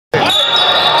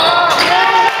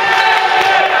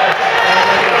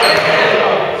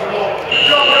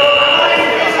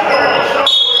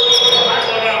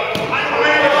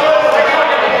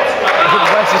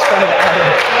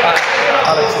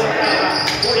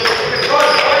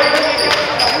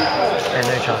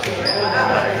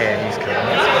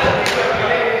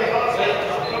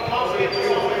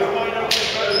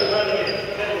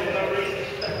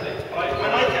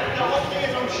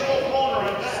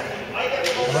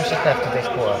much is left of this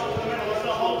quarter?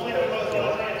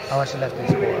 How much is left of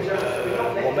this quarter?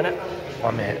 1 minute.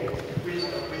 1 minute.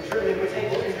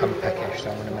 I'm peckish,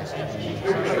 so I'm going to message you.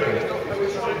 So if you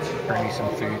could bring me some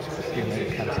food in the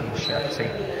canteen shirt. See?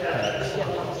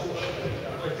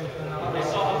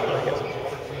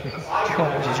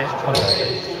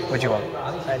 What do you want?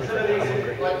 Anything. I'm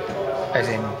hungry. As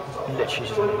in, Literally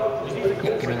just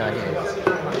give me an idea.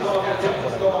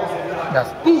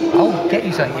 I'll get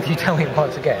you something if you tell me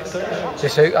what to get,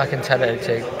 just so I can tell her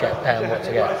to get what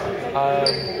to get.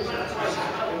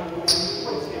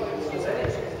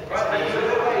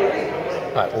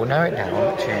 Right, we'll narrow it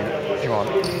down to, do you want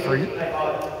fruit,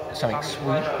 something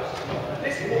sweet,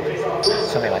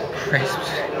 something like crisps.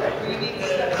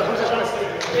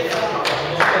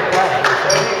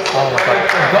 Oh my god,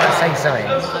 you've got to say something.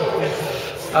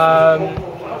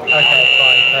 Okay,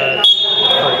 fine.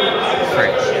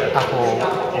 Fruit. Apple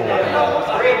or banana.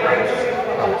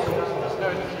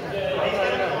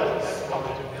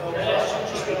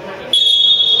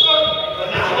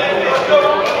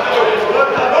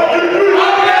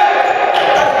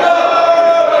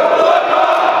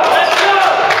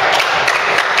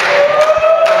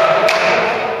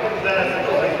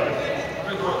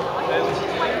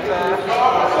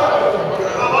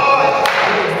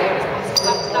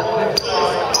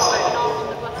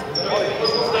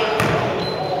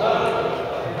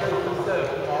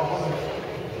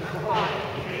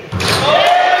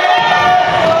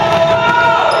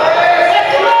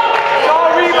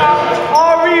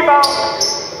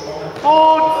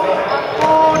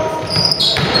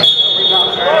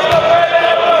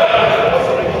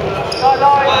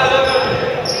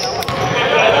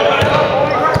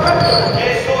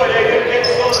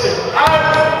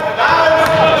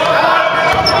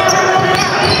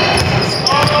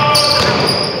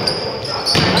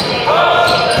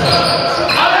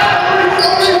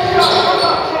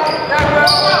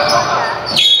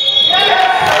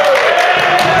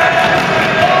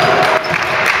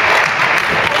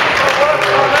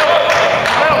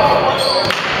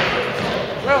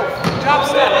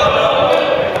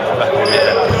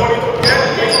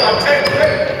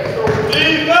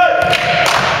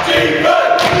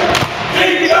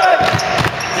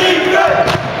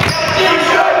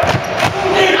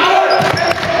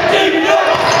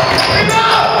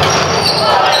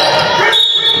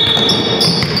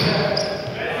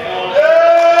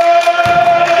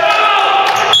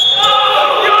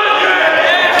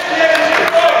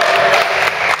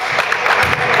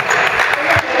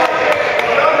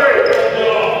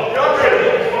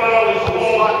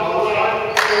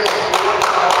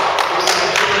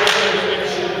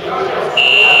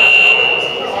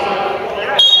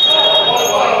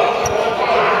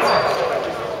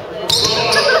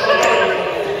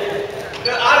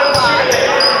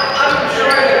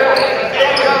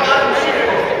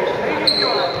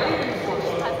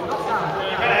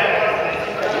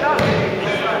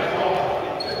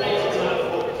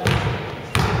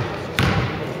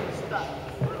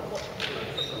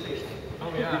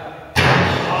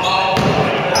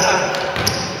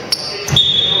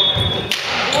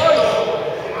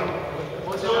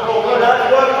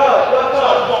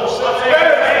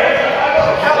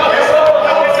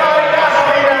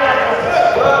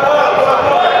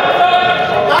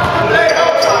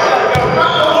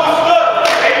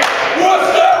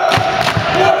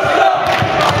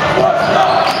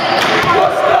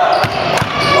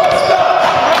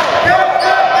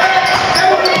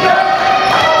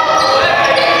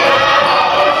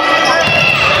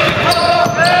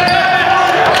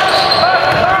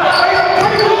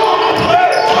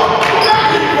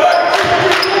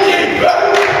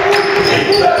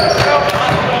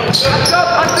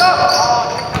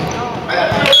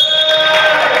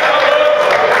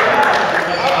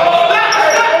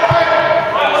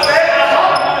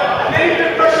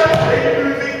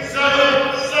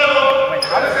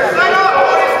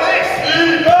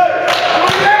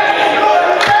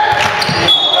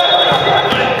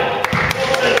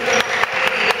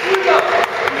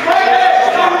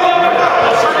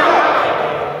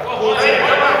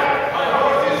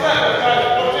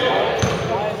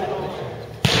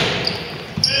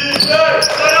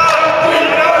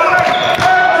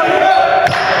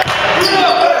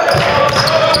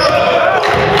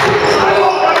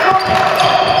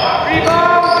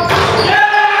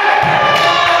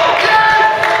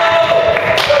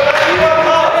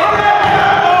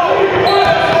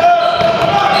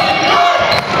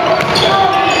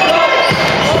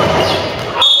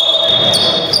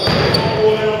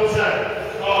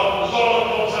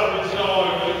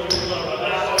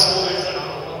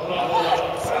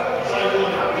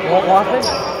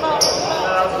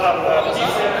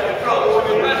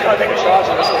 take a charge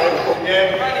in this game.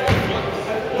 Yeah.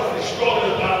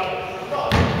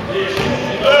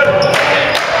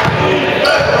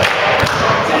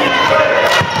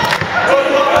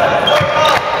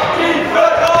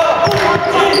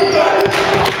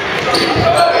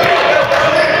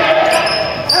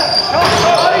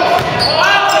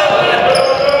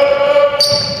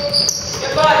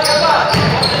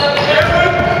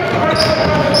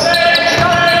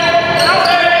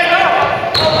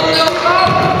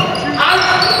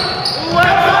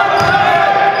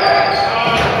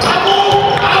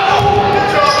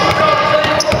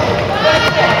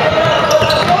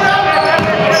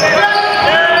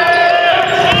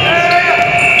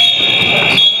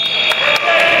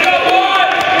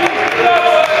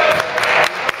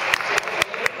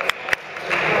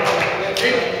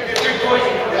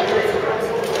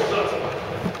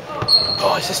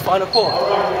 Oh, is this final four?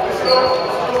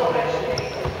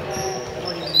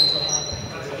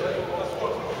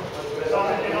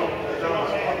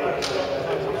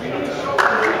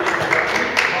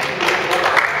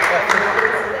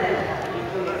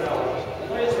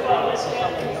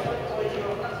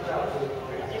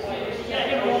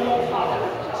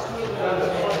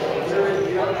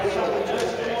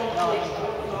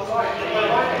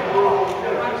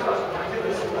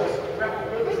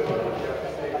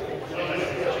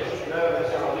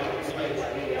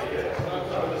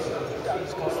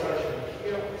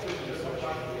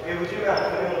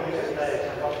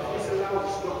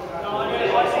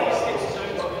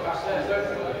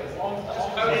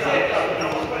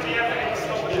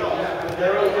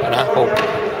 An apple.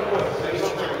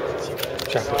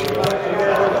 Chocolate.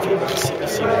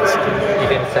 You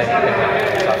didn't say anything.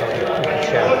 You can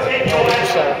share.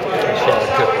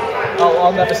 Good.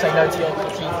 I'll never say no to your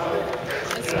cookie.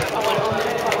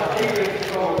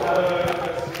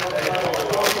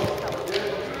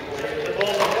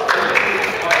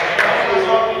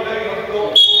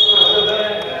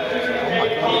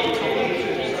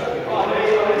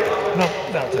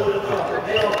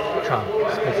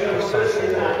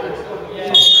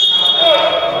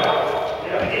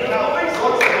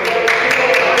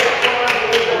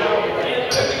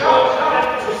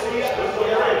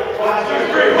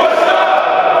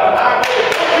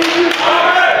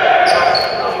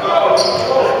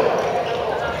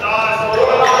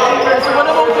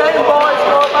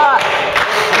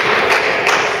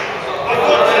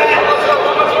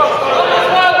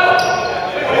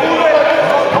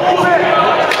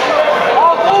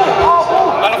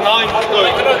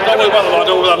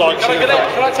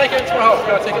 Can I take it into my house?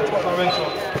 Can I take it into my rental?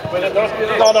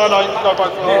 No,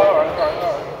 both.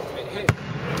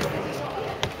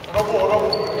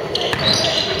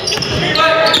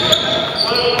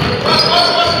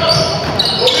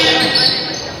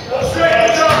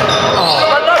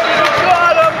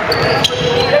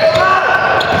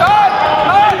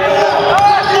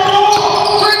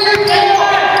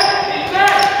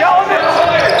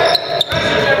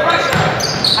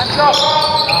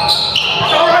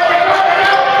 Alright.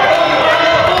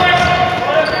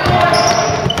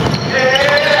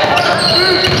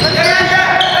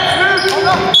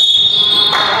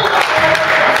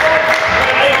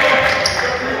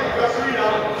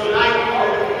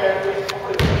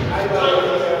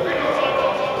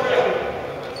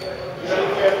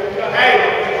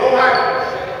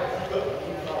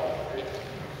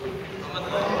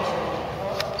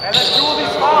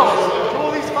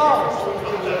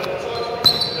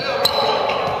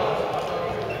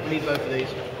 Need both of these.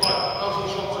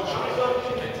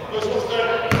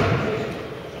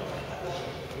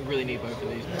 We really need both of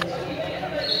these.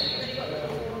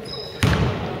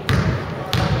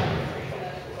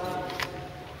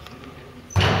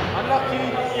 Unlucky.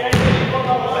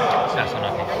 That's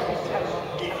unlucky.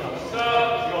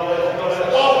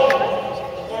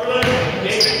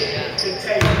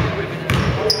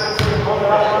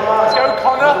 Let's go,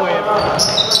 Connor.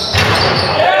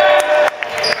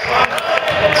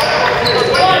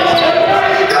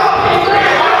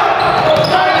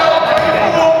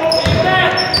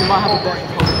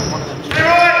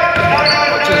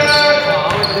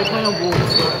 They're playing on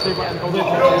Wolves, so they're playing on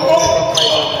Wolves.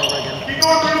 Be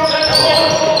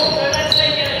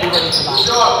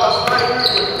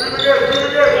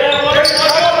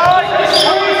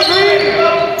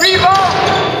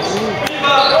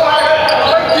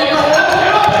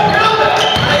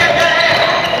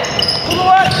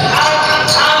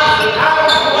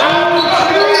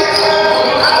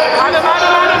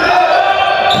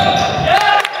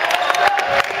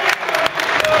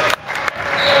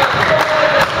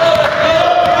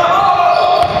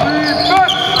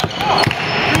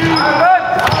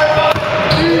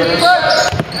ready for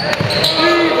that.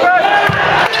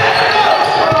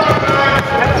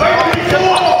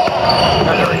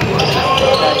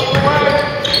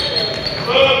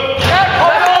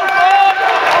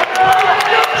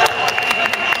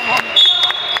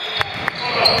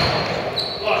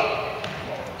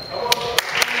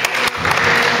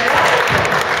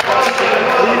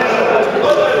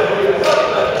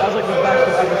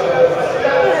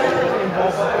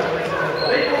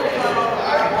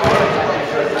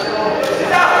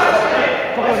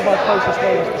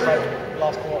 goal was decided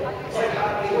last quarter.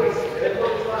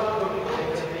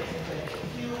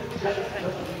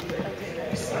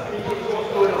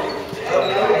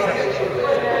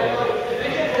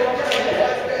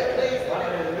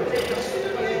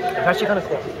 It's actually kind of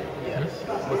cool. Yeah.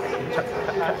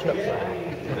 Catching up to that.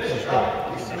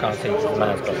 I can't see because the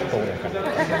man's got the ball in front of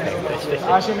him. It's 50. I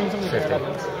actually mean something 50.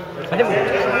 different. I didn't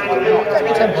let me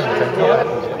 10 points.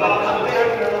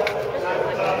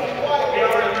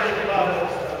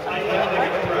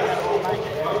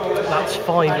 That's 5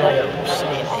 layups in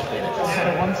 8 minutes. So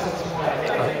 1-6 more.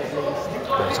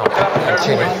 It's hard. And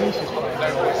Chile.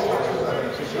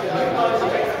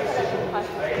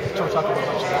 George Tucker was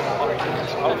actually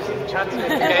Chance of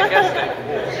getting guested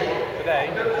today,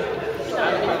 and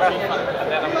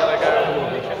then I'm going to go.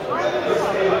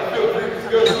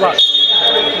 Good luck.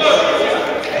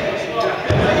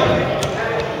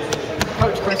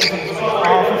 Coach Chris is going to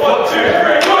for fuck's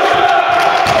sake.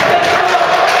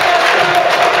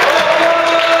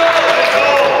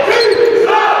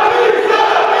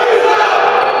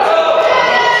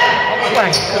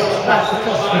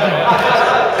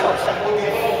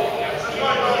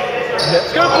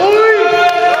 Let's go, boys!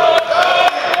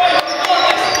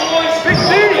 Big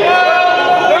D!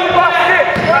 Don't back it!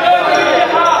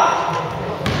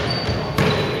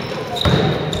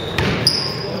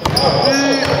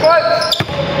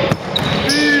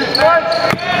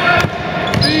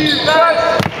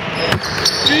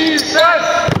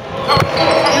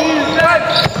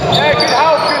 Yeah, good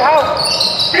help, good help!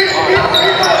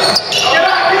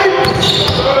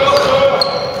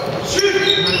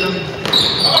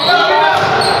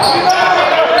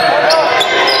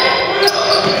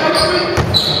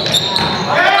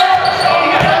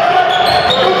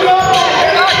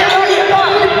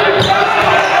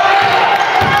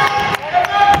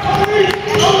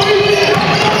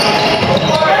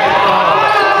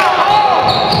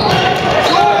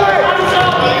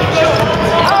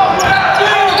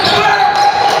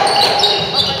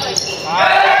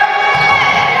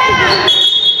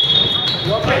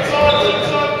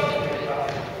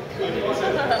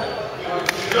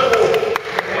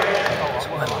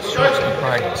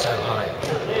 So high.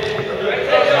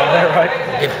 Yeah, right.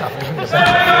 Give up.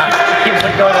 Keeps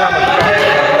like going around the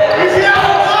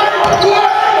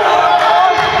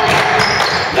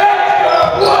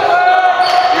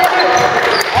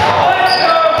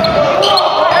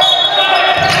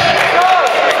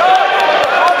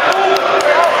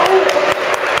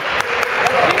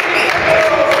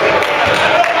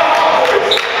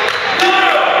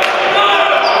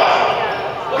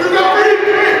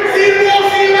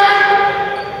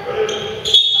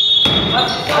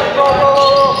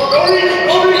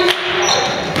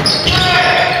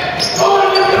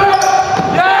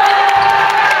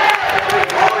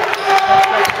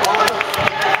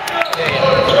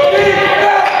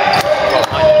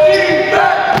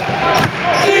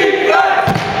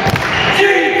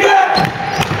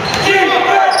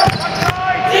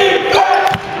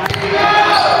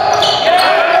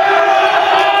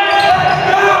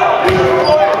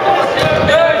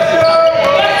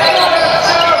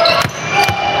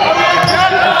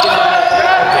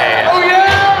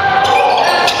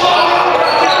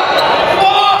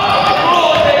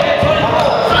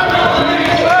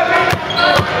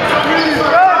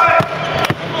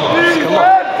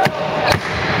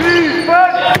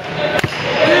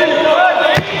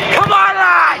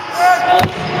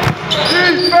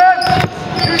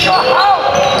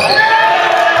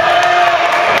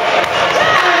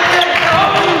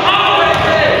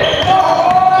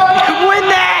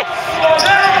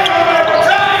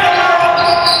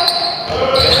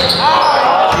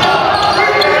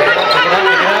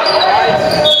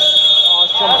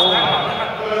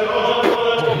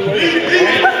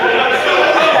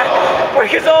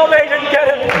Because all they didn't get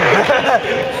it.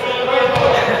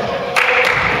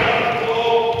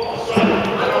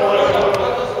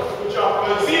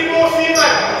 See more, see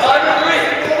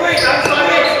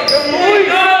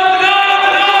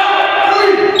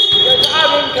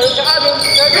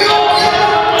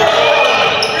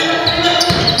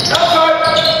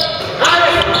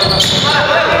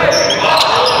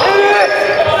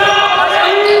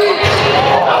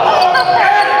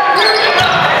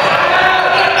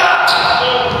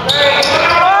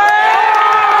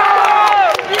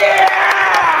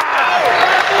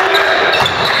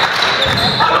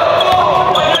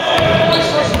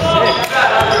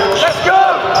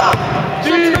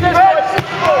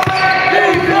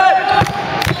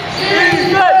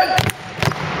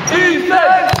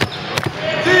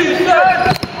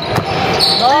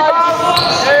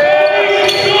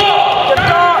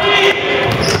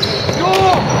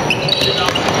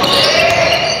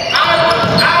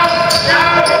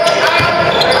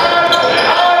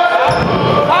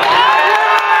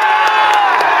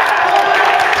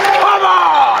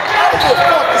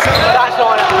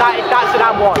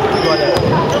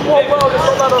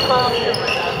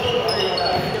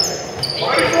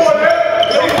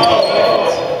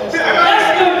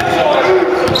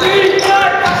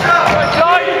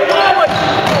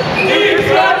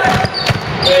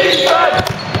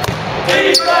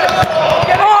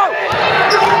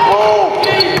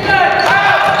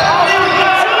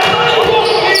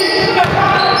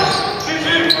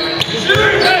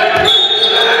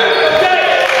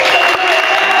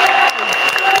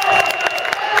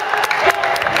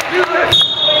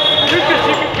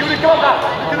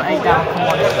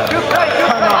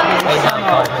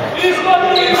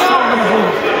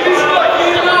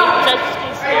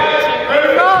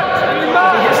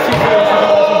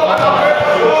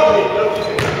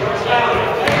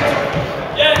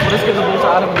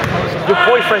Your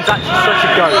boyfriend's actually such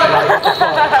a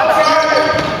goat.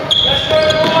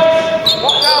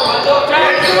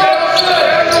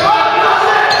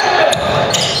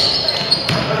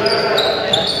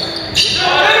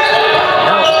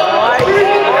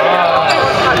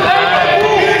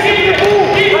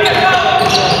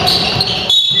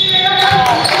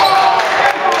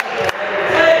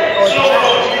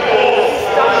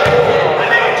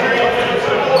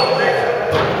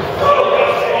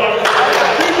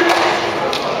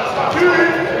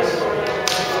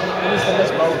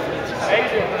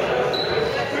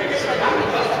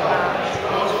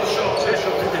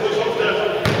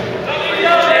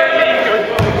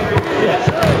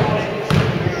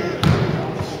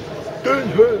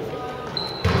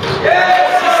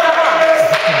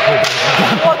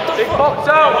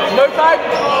 No bank!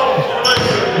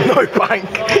 No bank!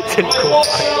 Didn't call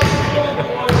bank.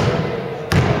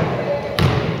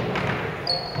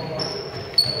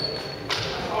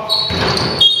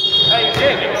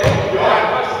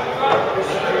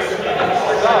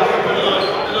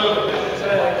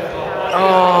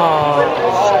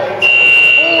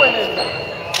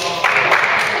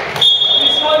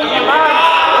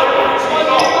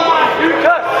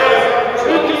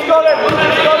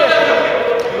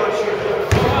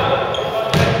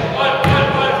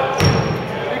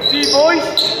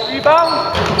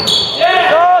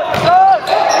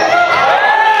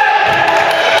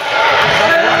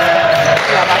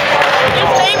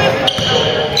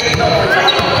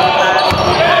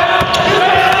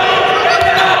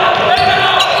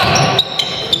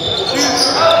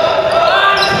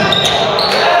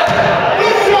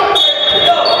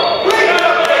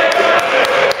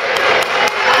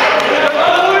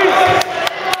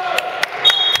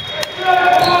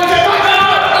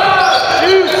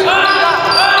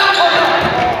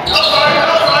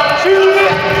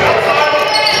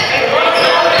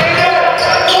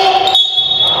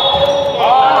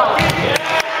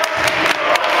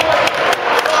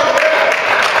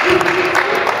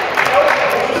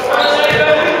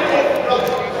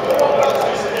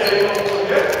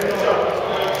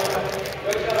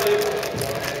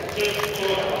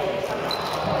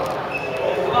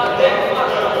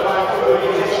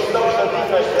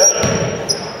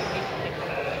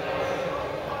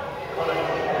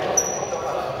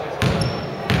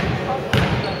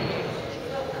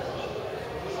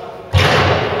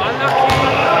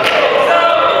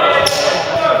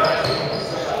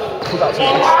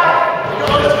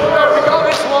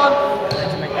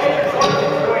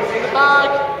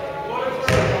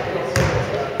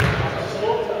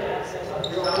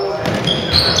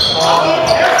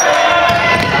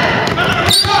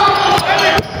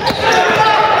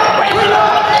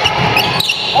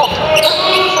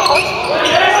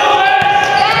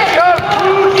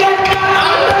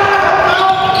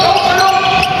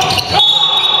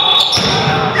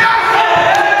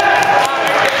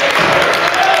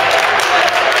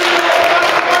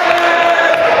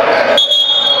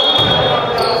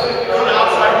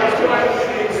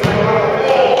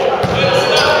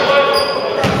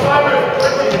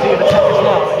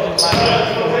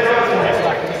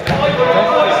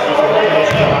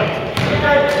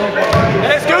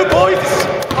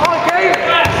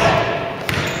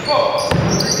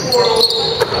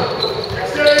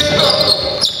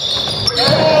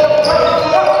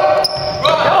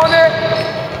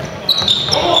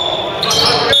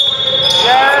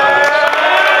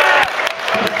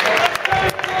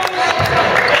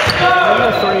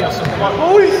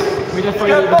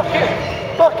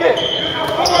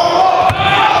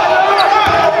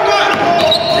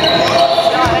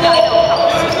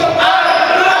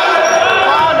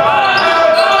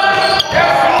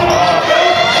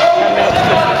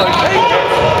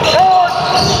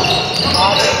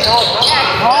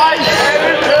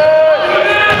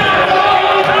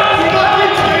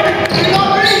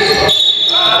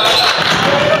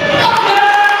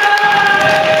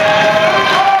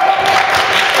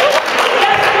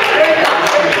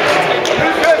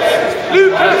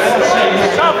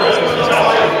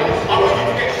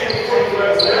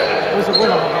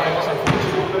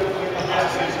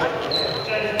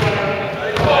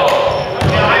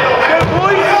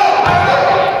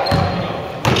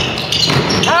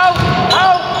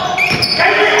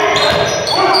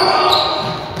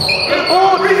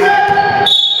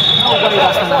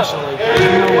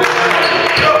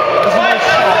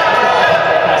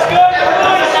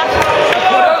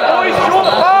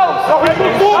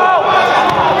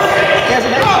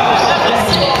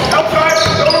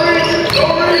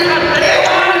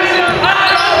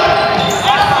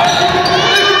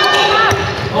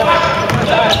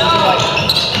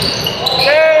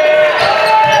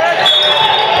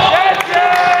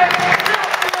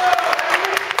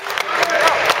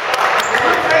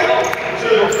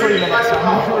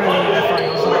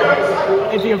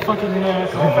 It'd be a fucking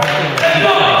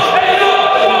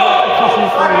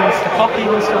coffee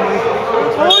or something.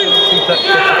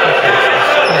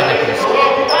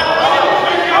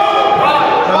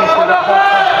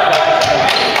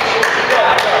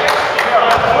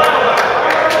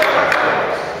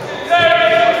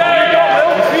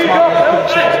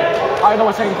 I know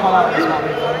what's saying call out this one.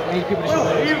 We need people to show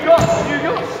it. You got.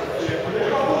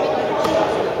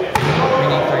 We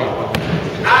need 3.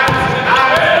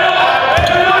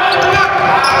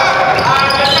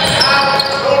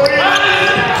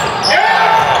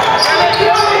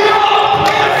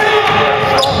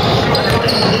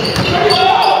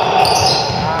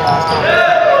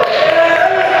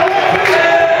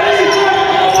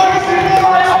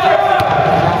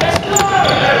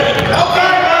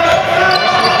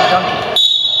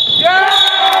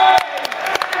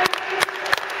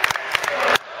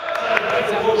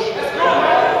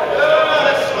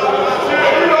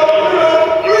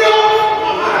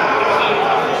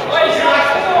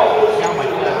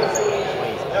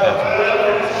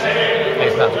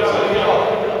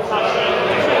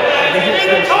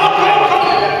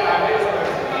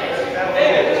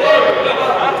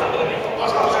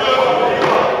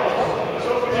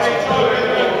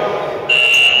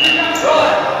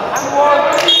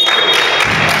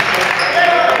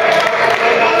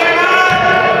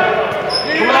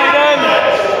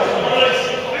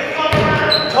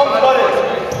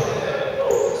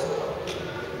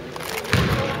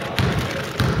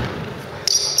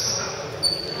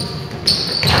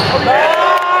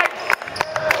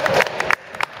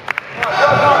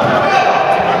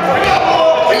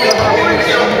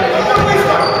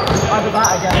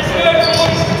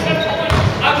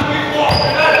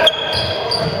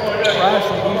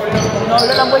 No,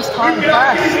 let them waste time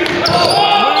fast. Move!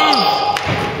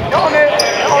 Get on it!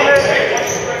 Get on it!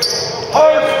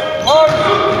 Pose! Pose!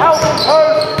 Help!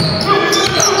 Pose!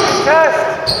 Test!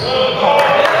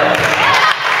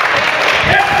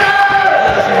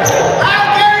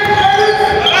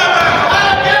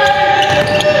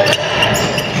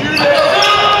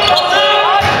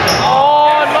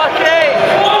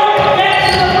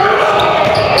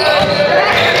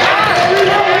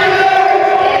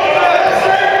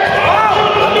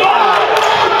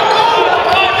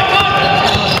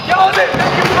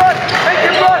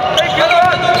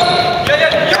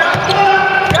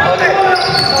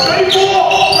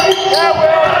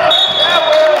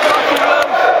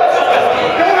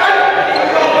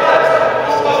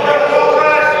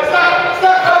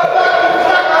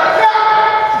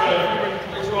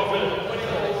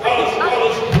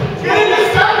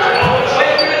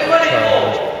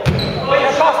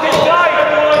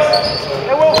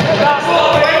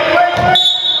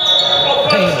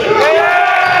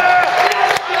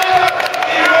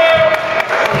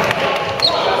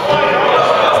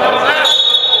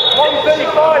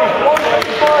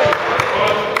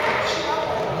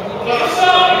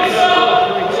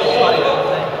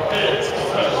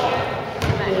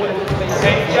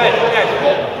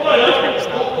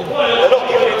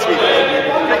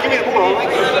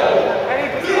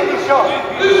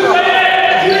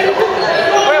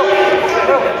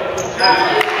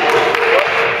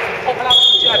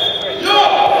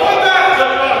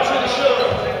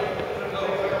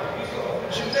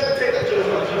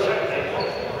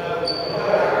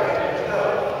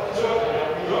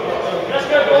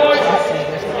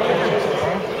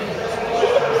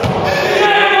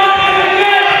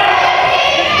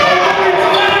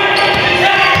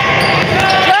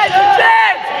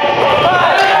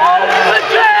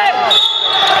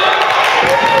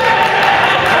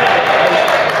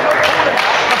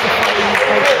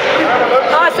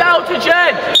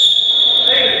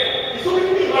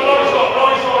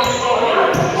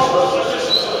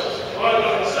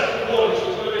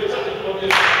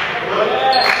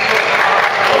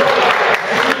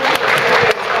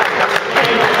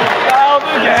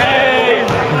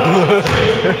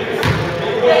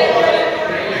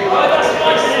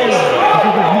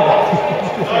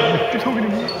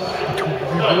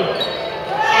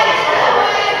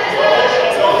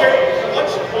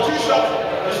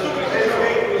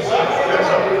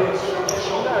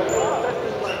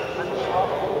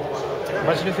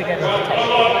 should have again.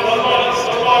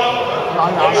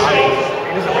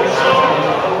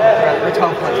 We're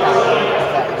 12 points down.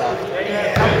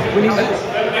 We need to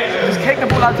just kick the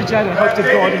ball out to Jen and hope to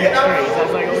God he hits threes.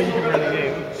 That's like all you can really do.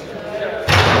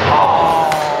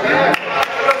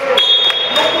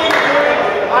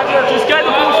 Just get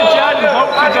the ball to Jen and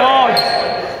hope to God.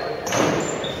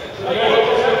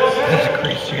 That's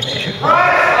crazy.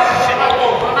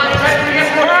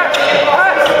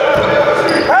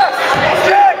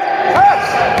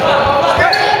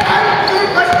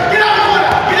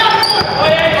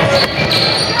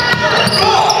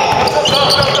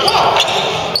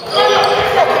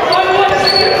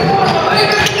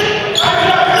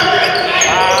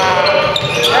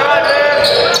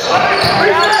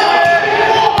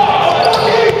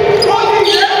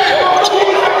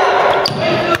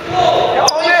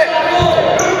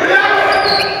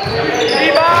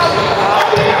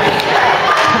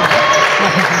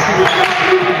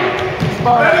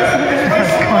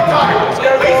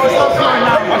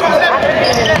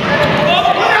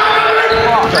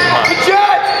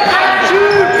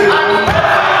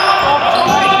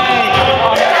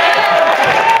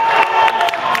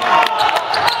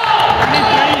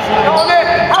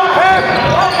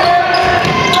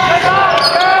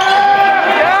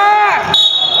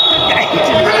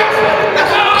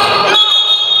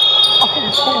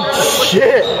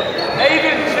 Shit!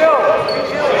 Aiden, chill!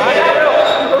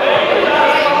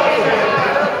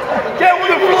 Get on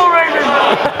the floor, Aiden!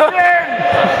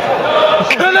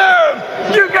 Kill him!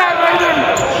 You got it, Aiden!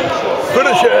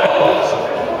 Finish it!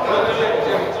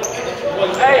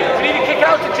 Hey, we need to kick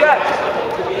out the Jet!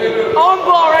 On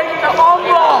bar, Aiden, on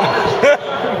bar!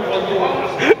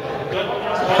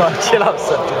 Chill out,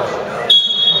 sir.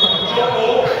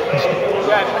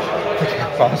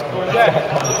 You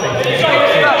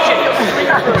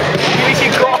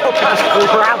should go up and just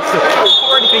grab it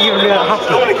before anything even happens.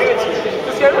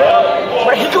 Let's go.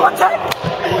 Wait, he got attacked!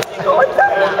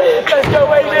 Let's go,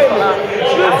 Aiden!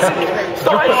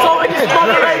 Start insulting his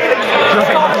mother, Aiden!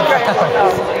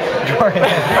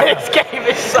 This game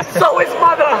is so his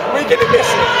mother! We're gonna miss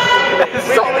it!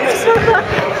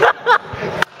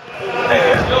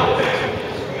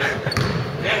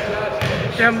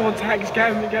 Get him more tags,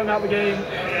 get him out of the game.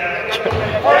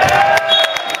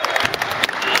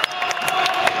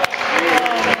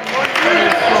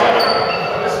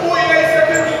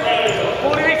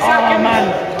 48 seconds. Oh man.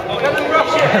 Let them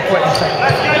rush it.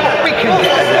 We can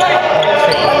get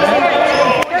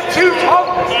Get two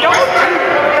tops. Go on.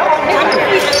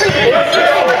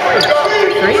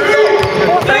 three.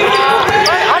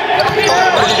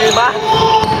 What do you do, Matt?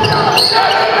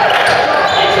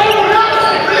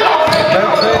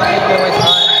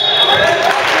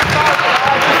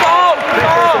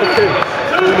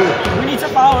 We need to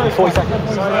foul. 40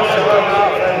 seconds.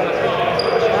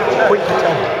 Quick to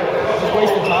 10. Just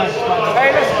wasting time.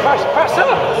 Hey, let's press up.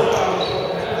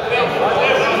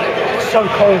 It's so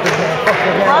cold in here.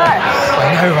 Right. I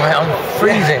know, right? I'm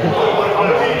freezing.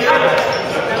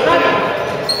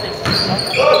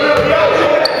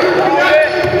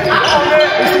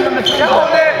 Get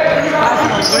on it.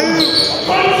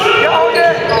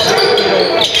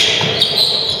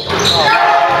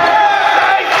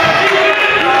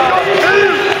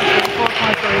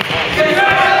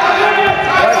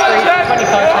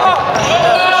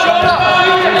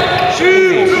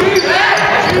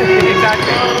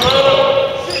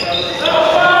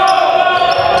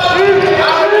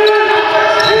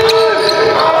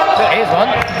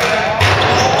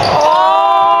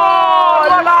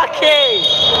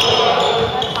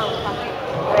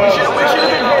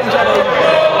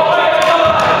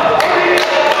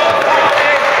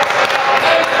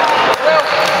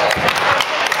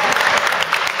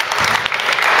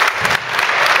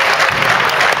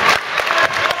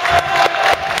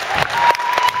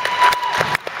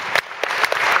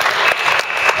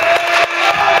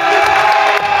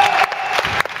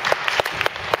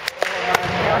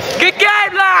 Good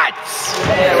game, lads!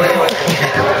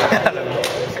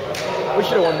 We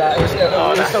should have won that. It was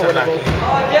so winnable.